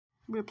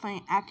We're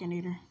playing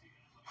Akinator.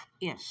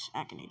 Yes,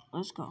 Akinator.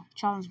 Let's go.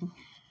 Challenge me.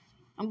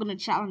 I'm gonna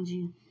challenge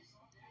you.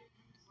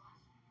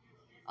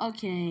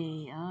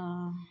 Okay,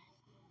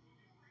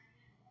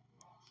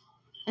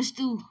 let's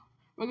do.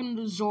 We're gonna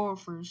do Zoro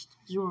first.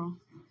 Zoro.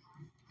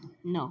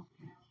 No.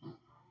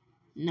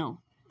 No.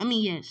 I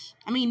mean yes.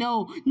 I mean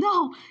no.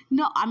 No.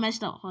 No. I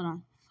messed up. Hold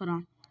on. Hold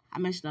on. I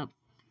messed up.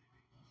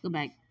 Go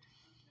back.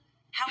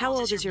 How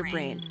old is your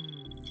brain?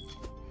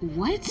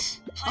 What?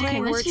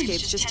 Playing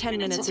Wordscapes just 10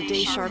 minutes a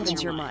day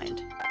sharpens your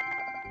mind.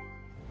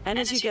 And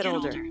as you get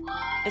older,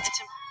 it's...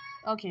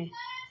 Okay.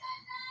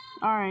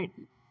 Alright.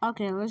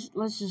 Okay,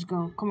 let's just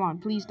go. Come on,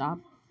 please stop.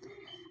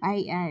 I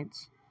hate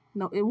ads.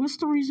 No, what's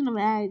the reason of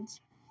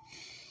ads?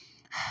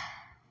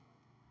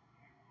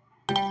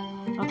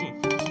 Okay,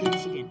 let's do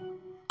this again.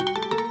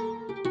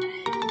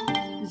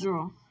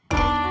 Zero.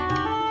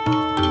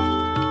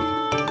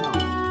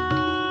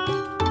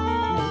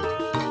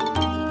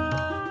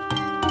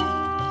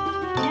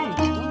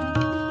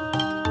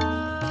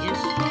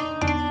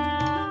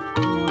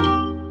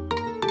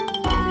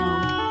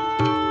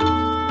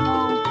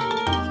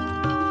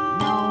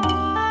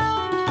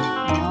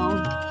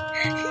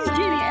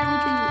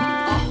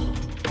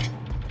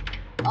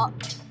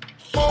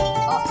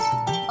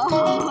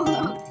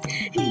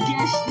 He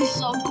guessed this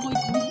so quickly.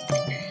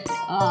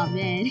 Oh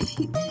man.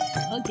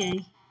 Okay.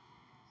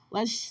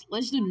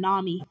 Let's do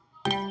Nami.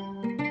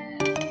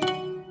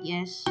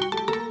 Yes.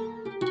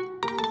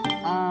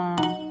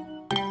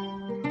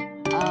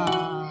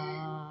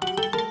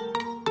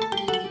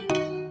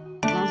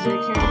 Does your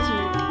character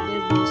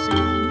live in the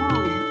same? No.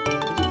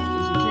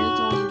 Is your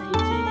character only 18?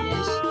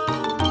 Yes.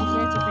 Is your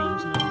character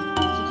famous? No.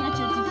 Is your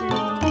character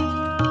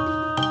teacher? No.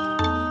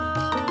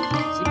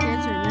 Is your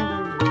character a member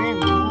of your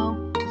family? No.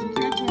 Does your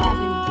character have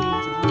any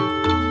kids?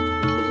 No.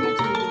 Is your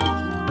character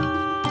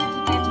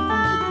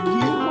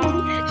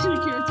Is your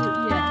character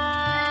yeah.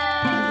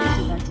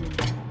 Is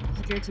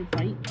your character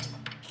fight?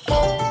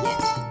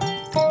 Yes.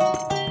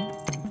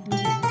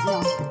 No.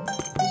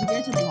 Is your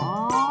character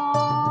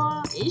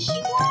blonde? Is she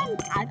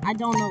blonde? I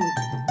don't know.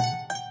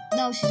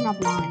 No, she's not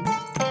blonde.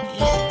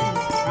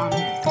 She's brown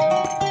hair.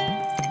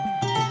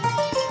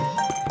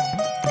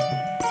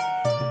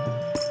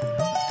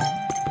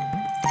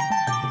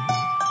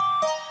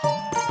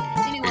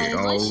 It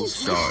all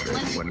started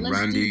when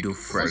Randy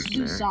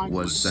Dufresne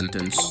was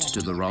sentenced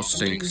to the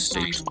Rostink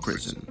State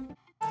Prison.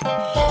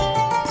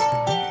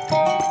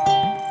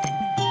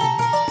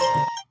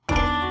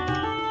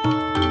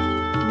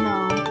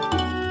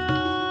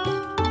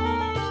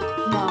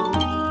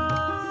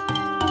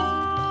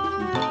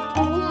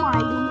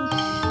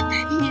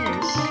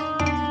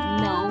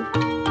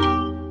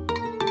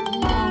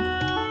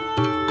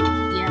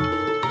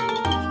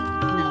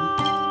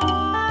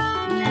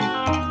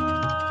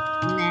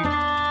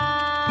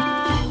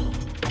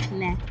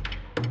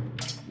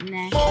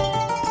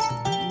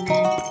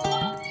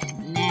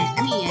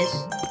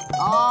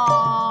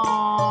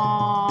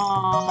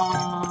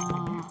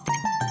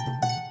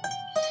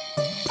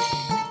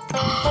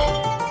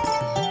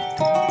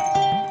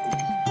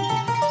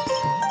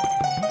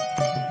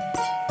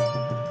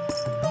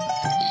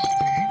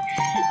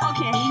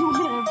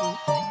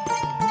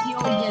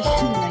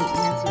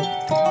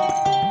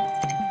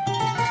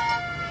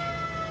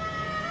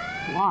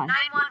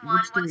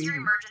 What's your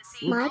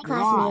emergency? My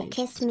classmate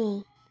kissed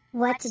me.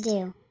 What to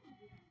do?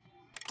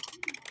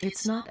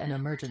 It's not an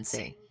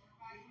emergency.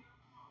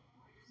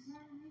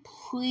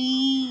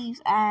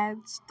 Please, Ad,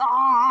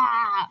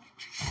 stop!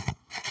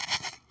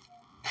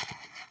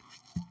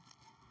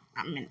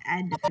 I'm an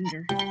ad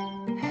defender.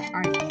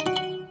 Alright.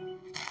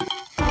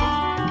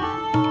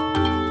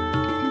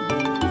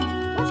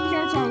 What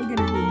character are we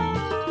gonna do now?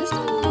 Let's do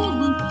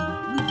Luffy.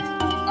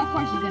 Of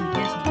course he's gonna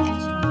guess it.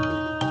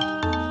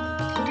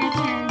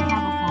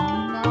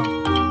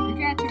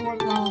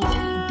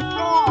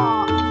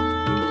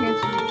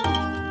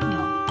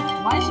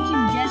 Why does she keep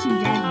guessing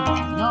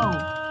January? No.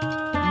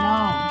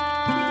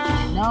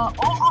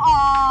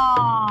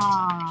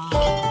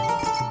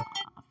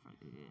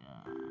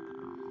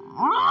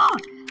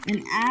 An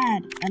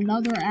ad.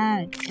 Another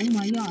ad. Oh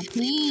my god,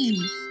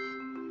 please.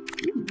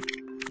 Ooh.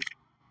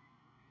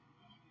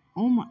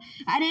 Oh my.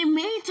 I didn't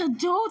mean to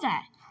do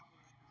that.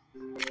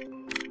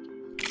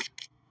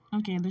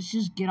 Okay, let's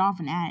just get off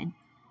an ad.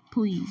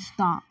 Please,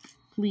 stop.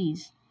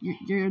 Please.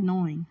 You're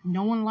annoying.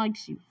 No one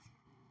likes you.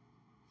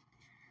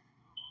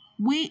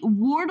 Wait,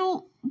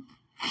 Wardle.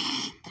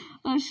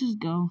 Let's just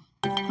go.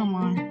 Come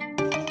on.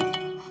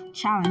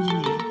 Challenge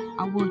me.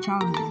 I will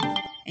challenge you.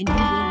 And you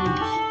will lose.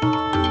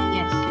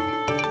 Yes.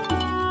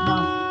 No.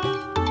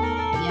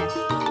 Yes.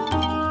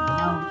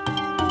 No.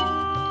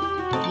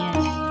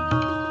 Yes.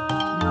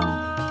 No.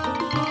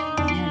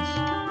 Yes.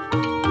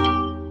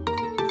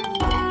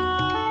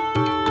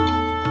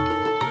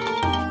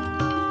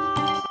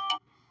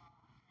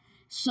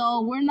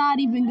 So we're not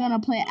even gonna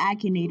play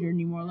Akinator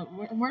anymore. Look,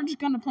 we're just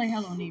gonna play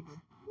Hello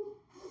Neighbor.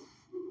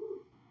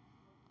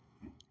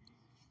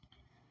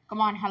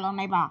 Come on, Hello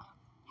Neighbor.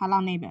 Hello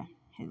Neighbor.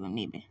 Hello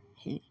Neighbor.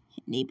 Hey,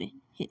 neighbor.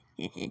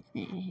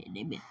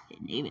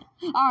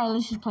 Alright,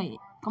 let's just play it.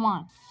 Come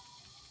on.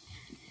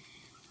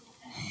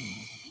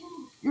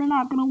 You're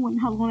not gonna win,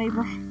 Hello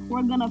Neighbor.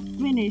 We're gonna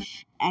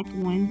finish Act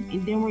 1,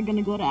 and then we're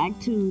gonna go to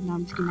Act 2. No,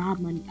 I'm just kidding. I have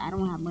money. I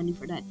don't have money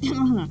for that.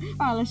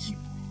 Alright, let's just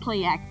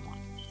play Act 1.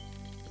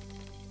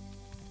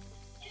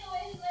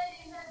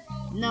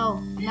 No,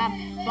 I'm not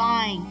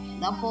buying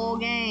the full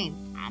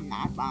game. I'm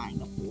not buying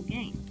the full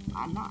game.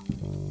 I'm not.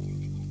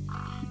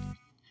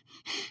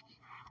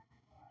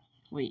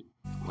 Wait,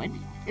 what?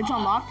 It's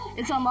unlocked?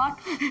 It's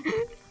unlocked?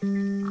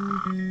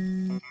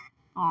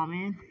 Aw,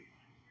 man.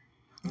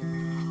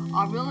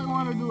 I really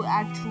want to do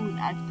Act 2 and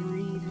Act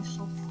 3. They're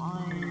so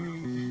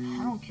fun.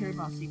 I don't care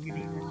about Secret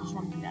Neighbor. I just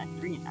want to do Act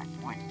 3 and Act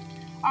 1.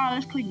 Alright,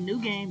 let's click new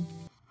game.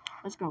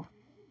 Let's go.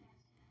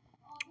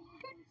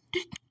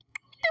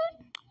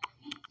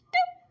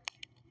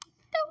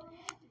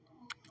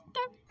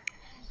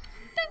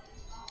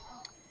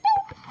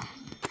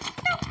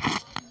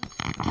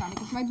 Trying to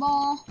catch my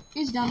ball.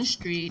 It's down the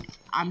street.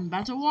 I'm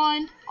about to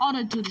run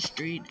to the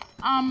street.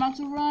 I'm about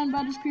to run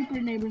by this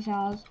creeper neighbor's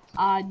house.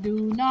 I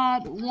do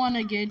not want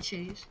to get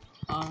chased.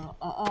 I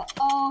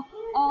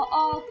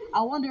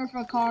wonder if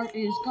a car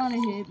is gonna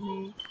hit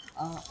me.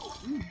 I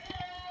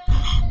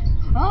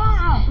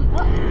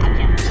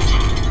can't.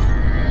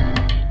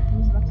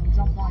 He's about to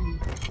jump on me.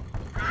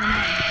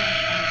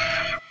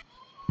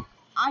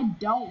 I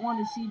don't want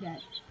to see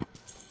that.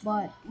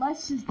 But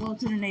let's just go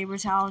to the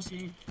neighbor's house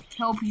and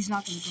hope he's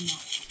not gonna come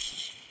out.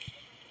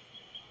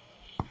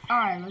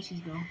 Alright, let's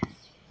just go.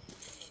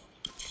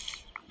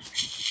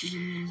 He's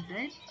in his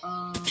bed.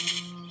 No,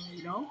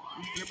 he's gonna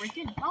break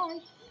in. Bye.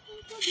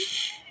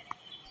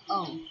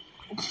 Oh.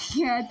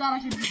 Yeah, I thought I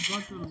could just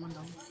run through the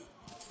window.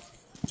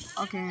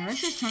 Okay,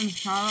 let's just turn the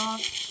power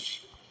off.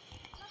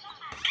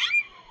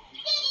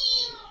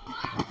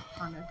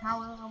 Turn the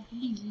power off,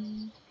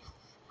 please.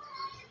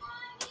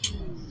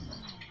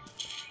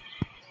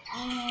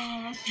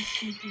 Let's just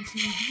sneak into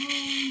his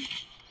room.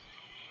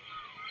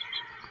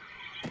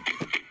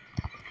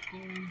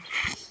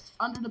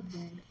 Under the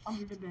bed.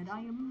 I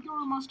am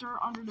your monster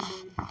under the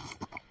bed.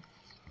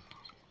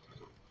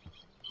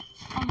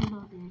 Under the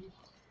bed.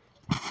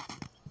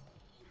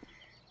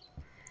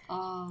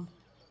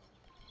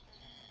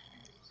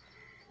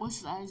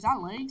 What's that? Is that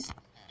legs?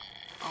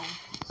 Oh,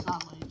 it's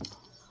not legs.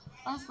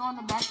 Let's go in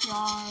the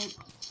backyard.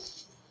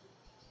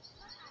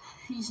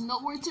 He's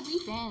nowhere to be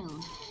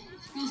found.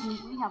 Excuse me,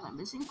 we have a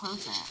missing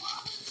person.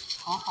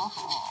 Ha ha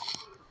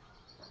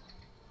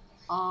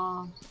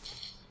ha.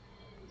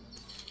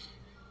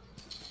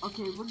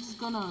 Okay, we're just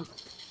gonna...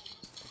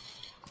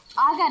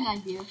 I got an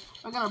idea.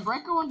 We're gonna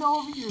break a window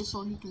over here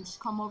so he can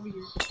come over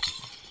here.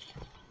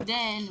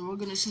 Then we're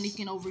gonna sneak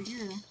in over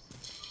here.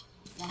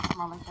 Yeah,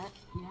 come on like that.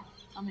 Yeah,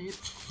 I'm here.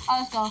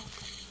 Alright, let's go.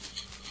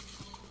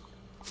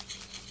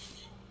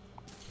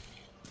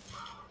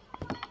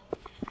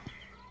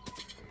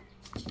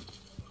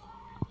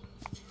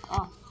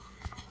 Oh.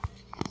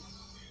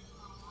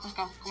 Let's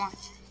go, come on.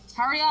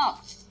 Hurry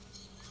up!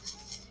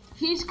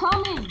 He's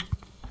coming!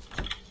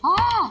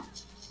 Ah!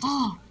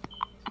 Oh!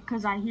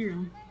 Because I hear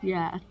him.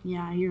 Yeah, I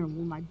hear him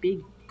with my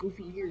big,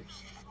 goofy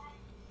ears.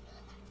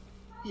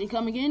 Is he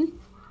coming in?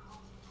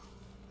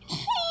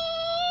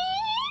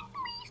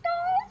 Please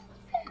don't!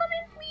 Don't come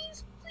in,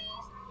 please!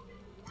 Please!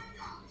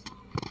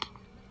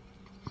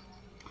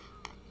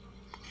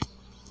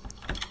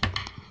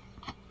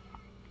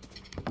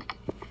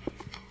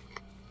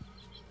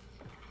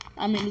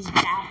 I'm in his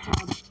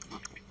bathtub.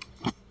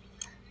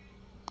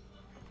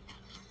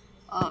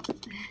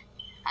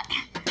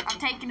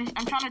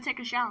 I'm trying to take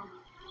a shower.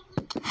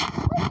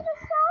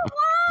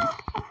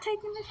 I'm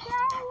taking a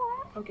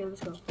shower. Okay,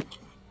 let's go.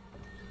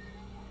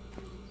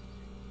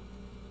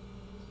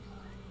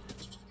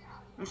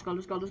 Let's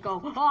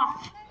go.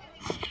 Ah!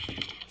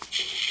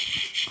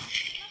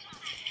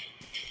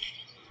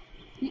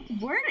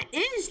 Where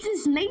is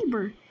this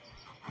neighbor?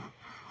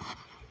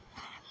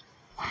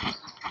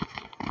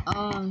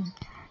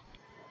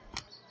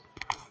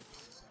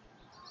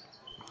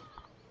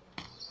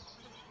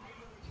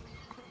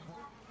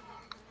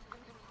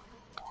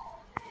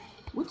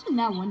 What's in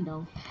that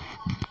window?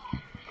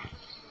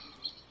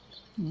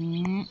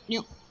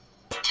 Yep.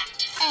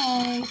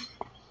 Hey.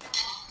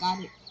 Got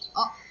it.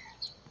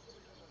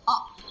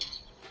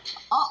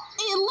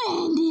 It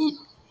landed.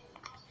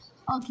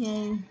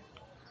 Okay.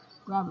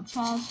 Grab a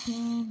trash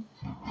can.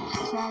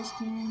 Trash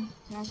can,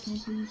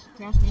 please.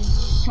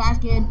 Trash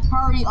can.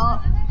 Hurry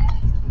up.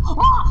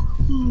 Ah!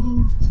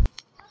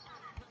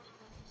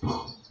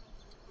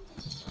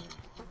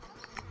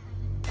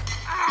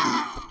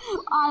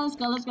 Alright,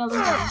 let's go.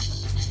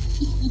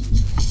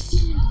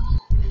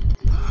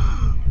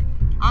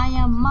 I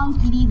am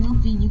Monkey D.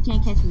 Luffy. You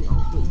can't catch me.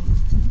 Oh wait,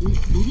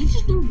 did he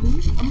just do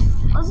glue?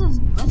 Let's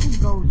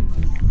just go to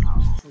my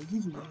house. So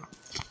he's away.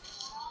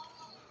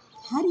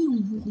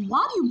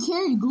 Why do you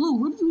carry glue?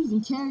 Where do you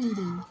even carry it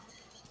in?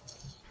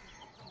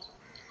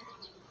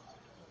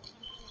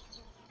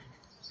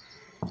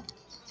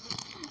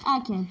 I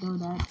can't throw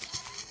that.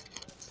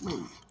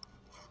 Wait,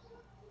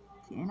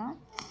 can I?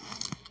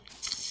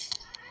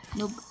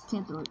 Nope,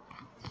 can't throw it.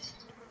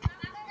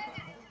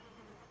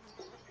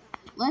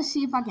 Let's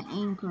see if I can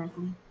aim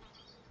correctly.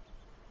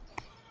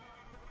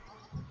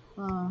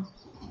 Boop.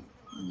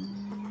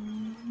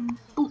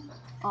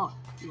 Oh,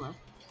 you left.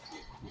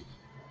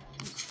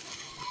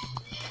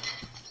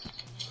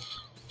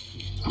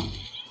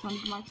 Run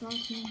to my truck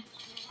here.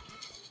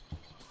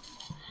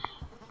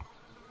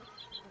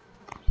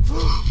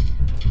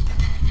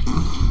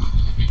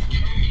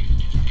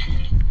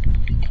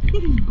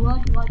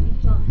 Blood like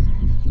each other.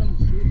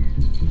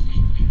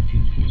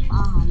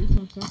 Ah, you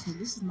can't trust me.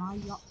 This is my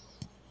yacht.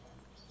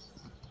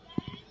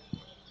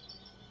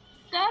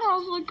 That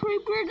house look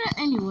creepier than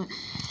anyway.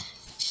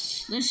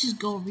 Let's just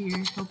go over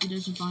here. Hope he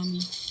doesn't find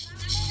me.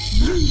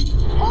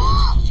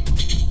 Oh!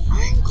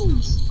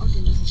 Ankles!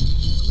 Okay, let's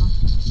go.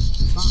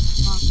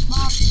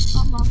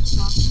 Come on. Bop.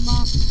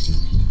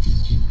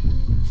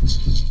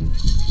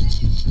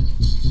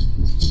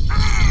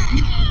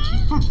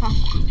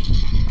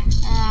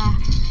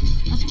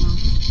 Let's go.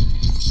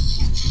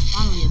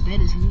 Finally, a bed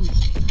is moved.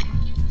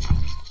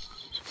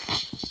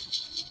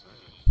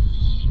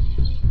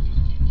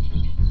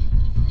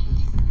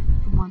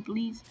 Come on,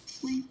 please.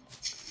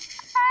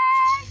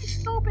 Ah, you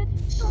stupid.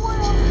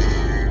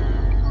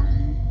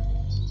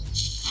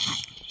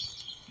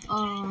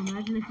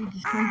 Imagine if he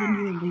just comes in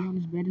here and lay on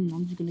his bed and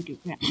I'm just gonna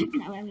get crap.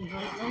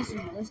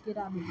 Let's get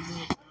out of the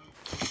bed.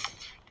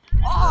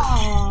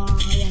 Oh,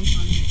 yeah, I'm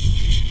fine.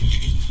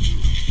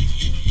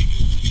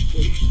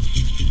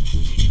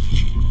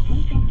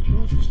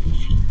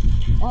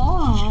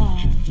 Oh.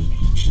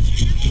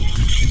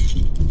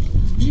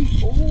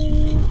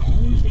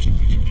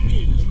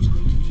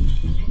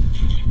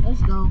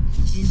 Let's go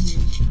in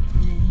here.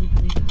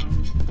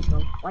 Let's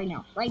go. Right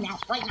now.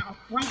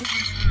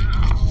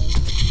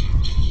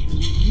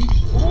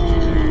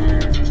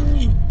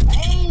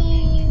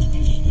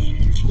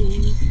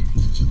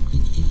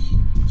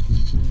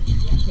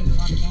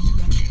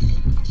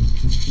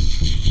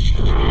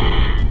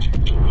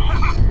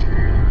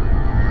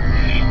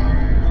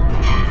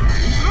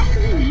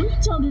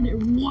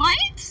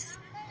 What?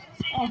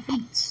 Oh,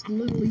 he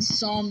literally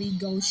saw me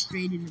go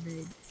straight in the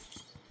bed.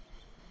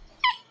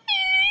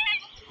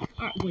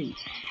 Alright, wait.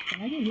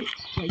 Can I go here?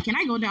 Wait, can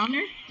I go down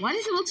there? Why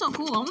does it look so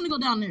cool? I want to go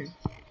down there.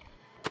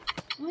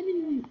 Why did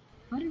we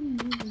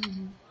move over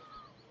here?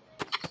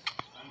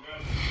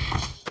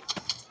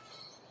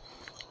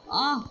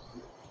 Ah.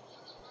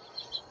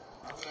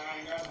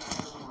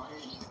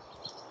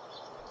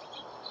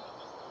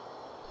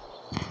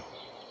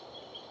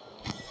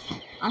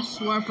 I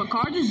swear, if a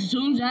car just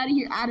zooms out of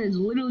here out of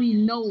literally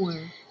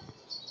nowhere.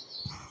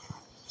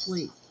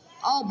 Wait.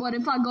 Oh, but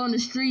if I go in the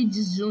street, it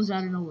just zooms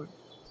out of nowhere.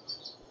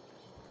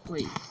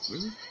 Wait,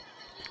 really?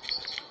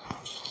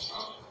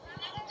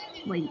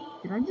 Wait,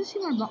 did I just see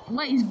my ball?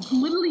 Wait, it's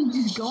literally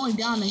just going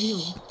down the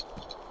hill.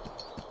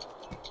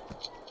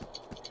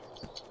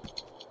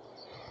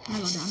 Can I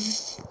go down here?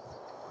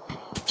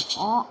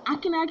 Oh, I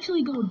can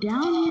actually go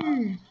down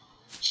here.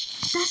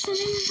 That's the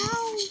main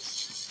house.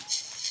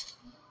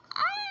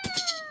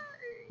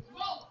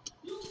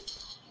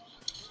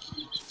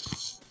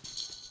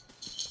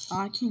 Oh,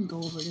 I can't go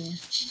over there.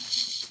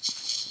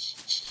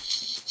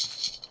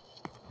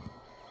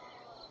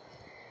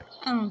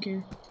 I don't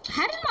care.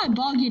 How did my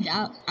ball get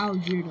out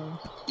here though?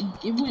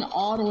 It went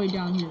all the way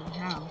down here.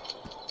 How?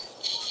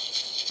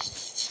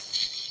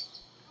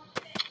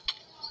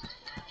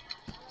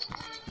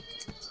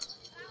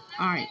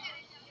 Alright.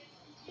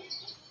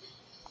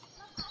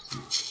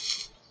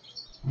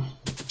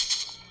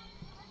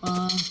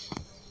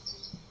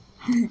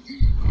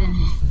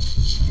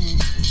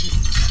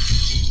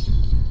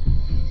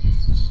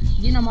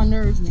 Getting on my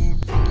nerves, man.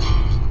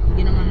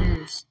 Getting on my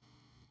nerves.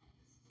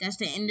 That's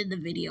the end of the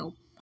video.